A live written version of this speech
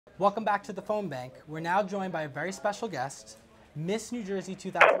Welcome back to the Phone Bank. We're now joined by a very special guest, Miss New Jersey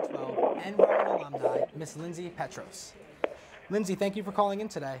 2012 and Rowan alumni, Miss Lindsey Petrosh. Lindsey, thank you for calling in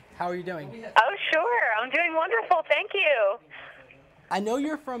today. How are you doing? Oh, sure. I'm doing wonderful. Thank you. I know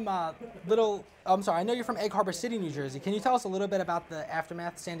you're from I know you're from Egg Harbor City, New Jersey. Can you tell us a little bit about the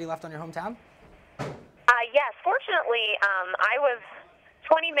aftermath Sandy left on your hometown? Yes, fortunately, I was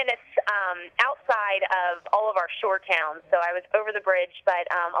 20 minutes outside of all of our shore towns, so I was over the bridge, but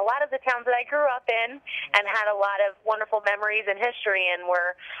a lot of the towns that I grew up in and had a lot of wonderful memories and history in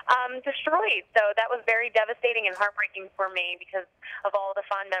were destroyed. So that was very devastating and heartbreaking for me because of all the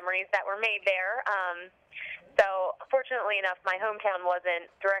fond memories that were made there. So fortunately enough, my hometown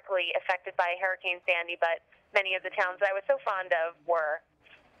wasn't directly affected by Hurricane Sandy, but many of the towns that I was so fond of were.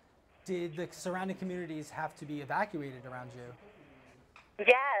 Did the surrounding communities have to be evacuated around you?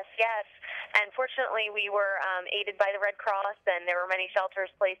 Yes, yes. And fortunately, we were aided by the Red Cross, and there were many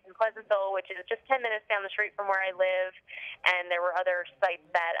shelters placed in Pleasantville, which is just 10 minutes down the street from where I live, and there were other sites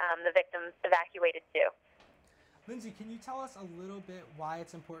that the victims evacuated to. Lindsey, can you tell us a little bit why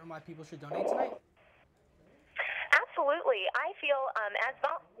it's important, why people should donate tonight? Absolutely. I feel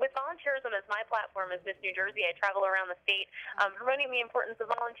with volunteerism as my platform as Miss New Jersey, I travel around the state promoting the importance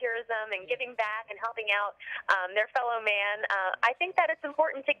of volunteerism and giving back and helping out their fellow man. I think that it's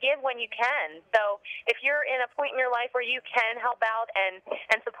important to give when you can. So if you're in a point in your life where you can help out and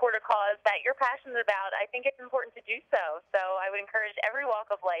support a cause that you're passionate about, I think it's important to do so. So I would encourage every walk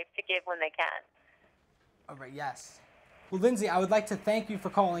of life to give when they can. All right, yes. Well, Lindsey, I would like to thank you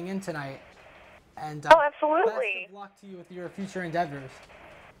for calling in tonight. And oh, absolutely. Best of luck to you with your future endeavors.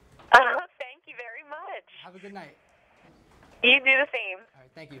 Thank you very much. Have a good night. You do the same. All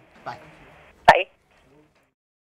right, thank you. Bye.